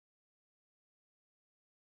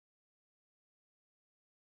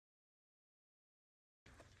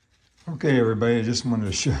Okay, everybody, I just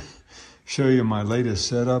wanted to show you my latest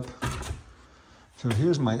setup. So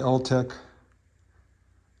here's my L-Tech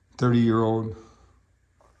 30-year-old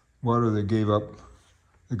water that gave up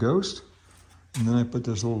the ghost. And then I put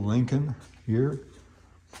this little Lincoln here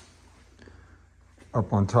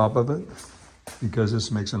up on top of it because this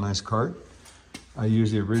makes a nice cart. I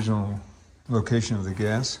used the original location of the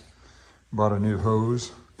gas, bought a new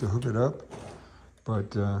hose to hook it up,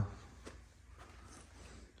 but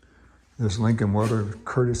this Lincoln water,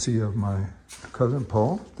 courtesy of my cousin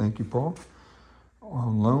Paul, thank you Paul,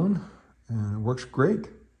 on loan, and it works great.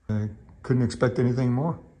 I couldn't expect anything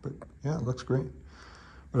more, but yeah, it looks great.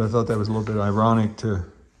 But I thought that was a little bit ironic to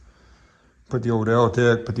put the old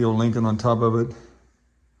L-Tech, put the old Lincoln on top of it.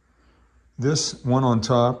 This one on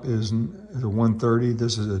top is a 130,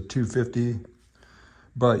 this is a 250,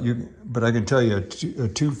 but I can tell you a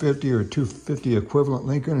 250 or 250 equivalent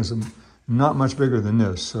Lincoln is not much bigger than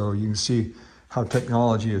this, so you can see how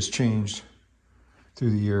technology has changed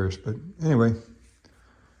through the years. But anyway,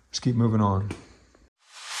 let's keep moving on.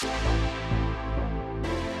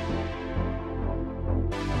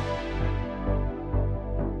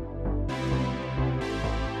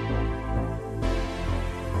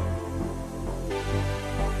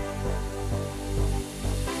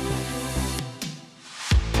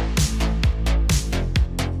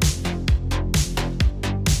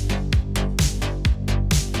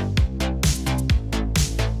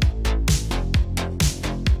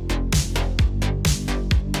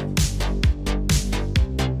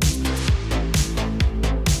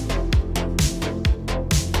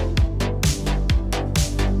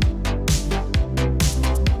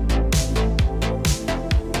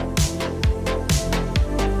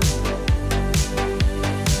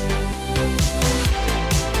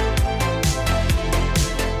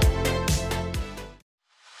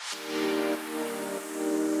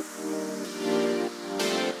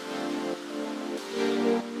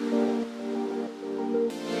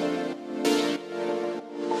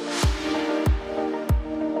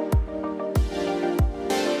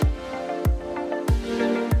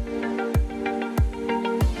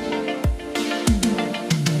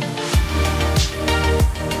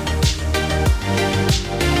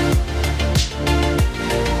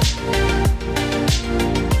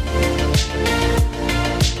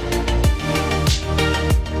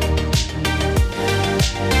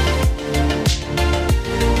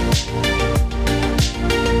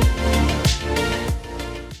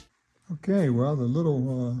 Okay, well, the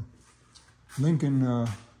little Lincoln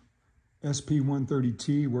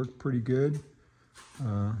SP130T worked pretty good.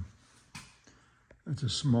 It's a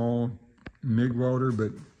small MIG welder,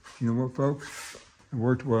 but you know what, folks? It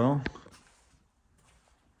worked well.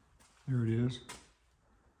 There it is.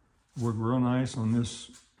 It worked real nice on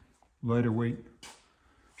this lighter weight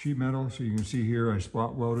sheet metal. So you can see here I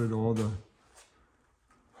spot welded all the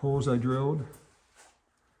holes I drilled.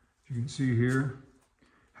 You can see here,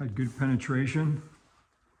 had good penetration.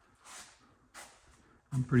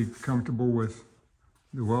 I'm pretty comfortable with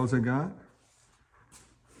the welds I got.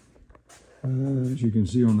 As you can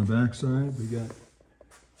see on the back side, we got,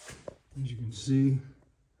 as you can see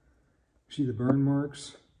the burn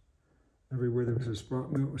marks. Everywhere there was a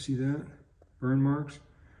spot melt, see that? Burn marks.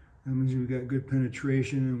 That means we got good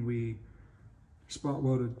penetration and we spot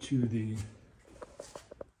welded to the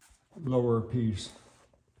lower piece.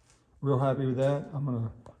 Real happy with that. I'm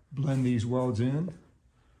gonna blend these welds in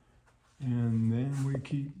and then we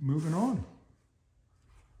keep moving on.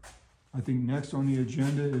 I think next on the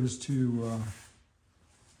agenda is to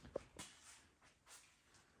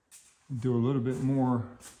do a little bit more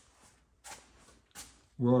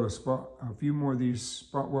weld a few more of these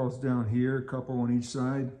spot welds down here, a couple on each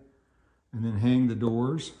side, and then hang the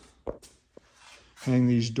doors. Hang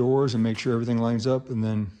these doors and make sure everything lines up, and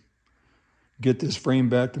then get this frame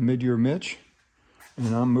back to mid-year Mitch,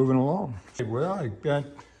 and I'm moving along. Okay, well, I got,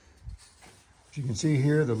 as you can see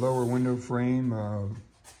here, the lower window frame,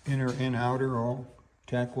 inner and outer, all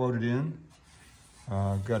tack welded in.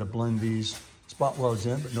 Got to blend these spot welds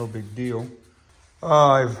in, but no big deal.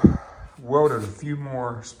 I've welded a few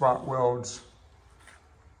more spot welds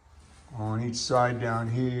on each side down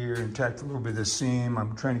here and tacked a little bit of the seam.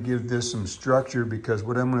 I'm trying to give this some structure because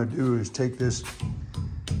what I'm going to do is take this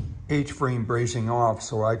H-frame bracing off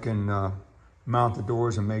so I can mount the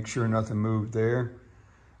doors and make sure nothing moved there.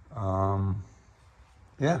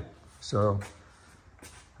 Yeah, so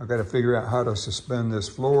I've got to figure out how to suspend this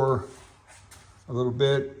floor a little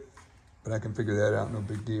bit, but I can figure that out, no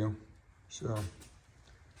big deal. So,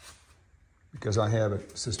 because I have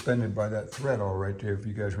it suspended by that thread all right there, if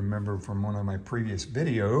you guys remember from one of my previous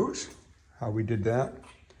videos, how we did that.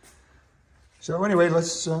 So anyway,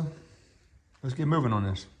 let's get moving on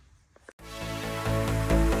this.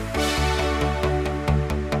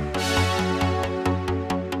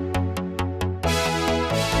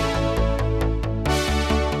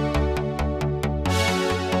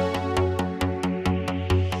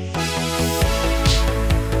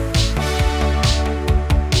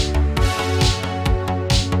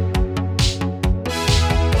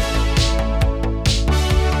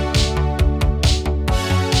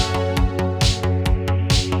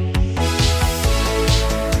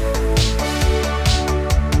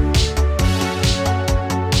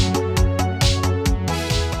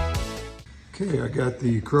 Okay, I got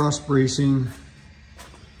the cross bracing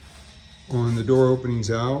on the door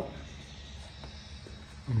openings out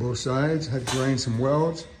on both sides. Had to grind some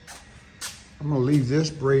welds. I'm gonna leave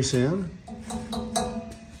this brace in.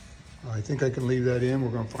 I think I can leave that in.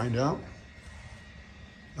 We're gonna find out.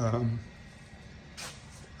 I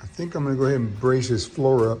think I'm gonna go ahead and brace this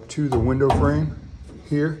floor up to the window frame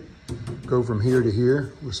here. Go from here to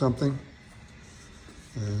here with something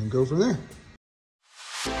and go from there.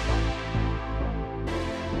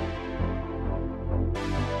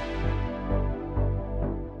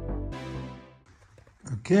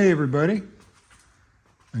 Okay, everybody,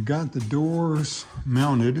 I got the doors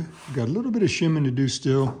mounted. Got a little bit of shimming to do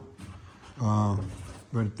still,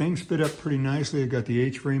 but things fit up pretty nicely. I got the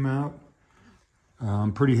H-frame out.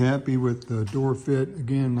 I'm pretty happy with the door fit.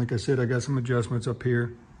 Again, like I said, I got some adjustments up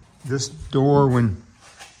here. This door, when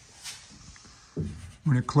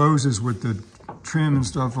it closes with the trim and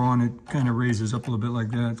stuff on, it kind of raises up a little bit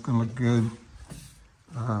like that. It's gonna look good.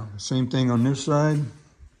 Same thing on this side.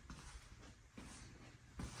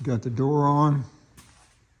 Got the door on.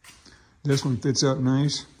 This one fits up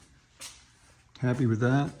nice. Happy with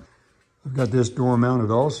that. I've got this door mounted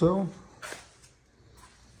also.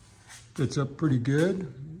 Fits up pretty good.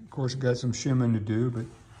 Of course, got some shimming to do, but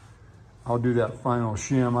I'll do that final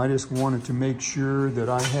shim. I just wanted to make sure that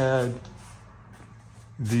I had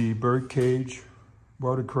the bird cage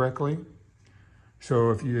welded correctly. So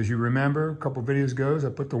if you, as you remember, a couple videos ago, I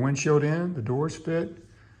put the windshield in, the doors fit.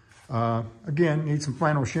 Again, need some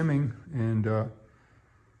final shimming,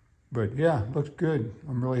 but yeah, looks good.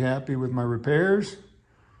 I'm really happy with my repairs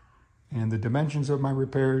and the dimensions of my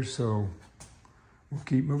repairs, so we'll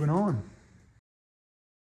keep moving on.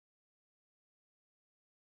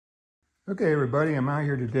 Okay, everybody, I'm out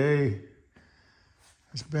here today.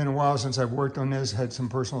 It's been a while since I've worked on this, had some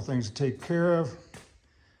personal things to take care of.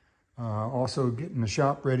 Also getting the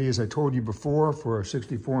shop ready, as I told you before, for a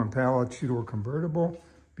 64 Impala two-door convertible.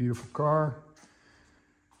 Beautiful car.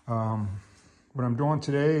 What I'm doing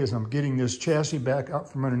today is I'm getting this chassis back out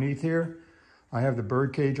from underneath here. I have the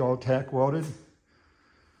bird cage all tack welded.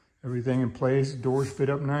 Everything in place, doors fit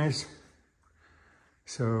up nice.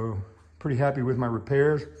 So pretty happy with my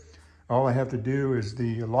repairs. All I have to do is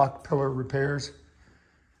the lock pillar repairs,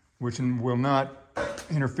 which will not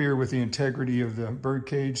interfere with the integrity of the bird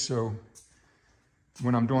cage. So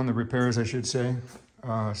when I'm doing the repairs, I should say.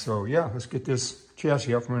 So yeah, let's get this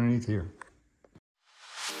chassis out from underneath here.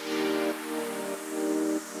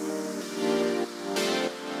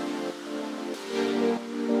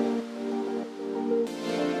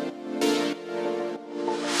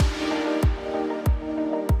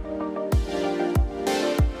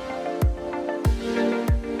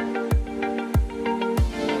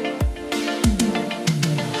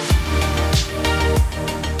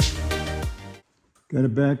 Got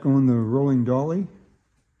it back on the rolling dolly.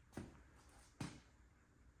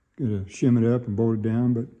 Gotta shim it up and bolt it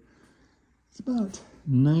down, but it's about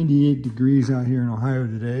 98 degrees out here in Ohio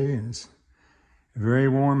today, and it's very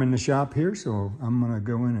warm in the shop here, so I'm gonna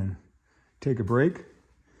go in and take a break,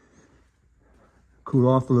 cool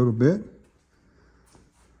off a little bit.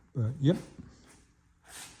 But yep,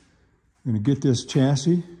 I'm gonna get this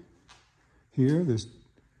chassis here, this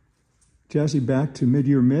chassis back to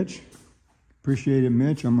Mid-Year Mitch. Appreciate it,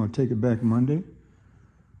 Mitch. I'm gonna take it back Monday,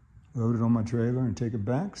 load it on my trailer and take it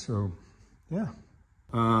back, so yeah.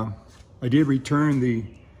 I did return the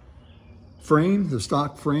frame, the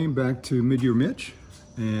stock frame, back to Mid-Year Mitch,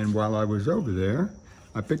 and while I was over there,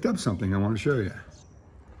 I picked up something I want to show you.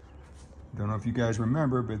 Don't know if you guys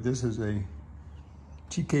remember, but this is a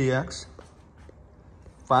TKX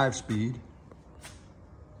 5-speed.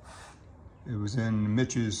 It was in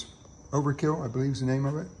Mitch's Overkill, I believe is the name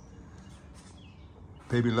of it.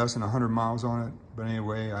 Maybe less than 100 miles on it, but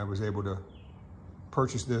anyway, I was able to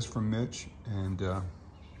purchase this from Mitch, and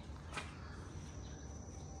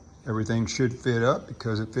everything should fit up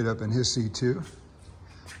because it fit up in his C2.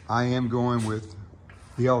 I am going with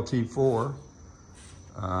the LT4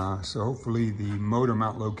 So hopefully the motor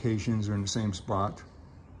mount locations are in the same spot,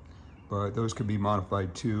 but those could be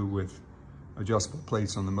modified too with adjustable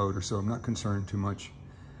plates on the motor, so I'm not concerned too much.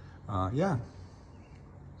 Yeah,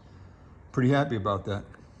 pretty happy about that.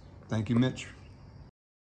 Thank you, Mitch.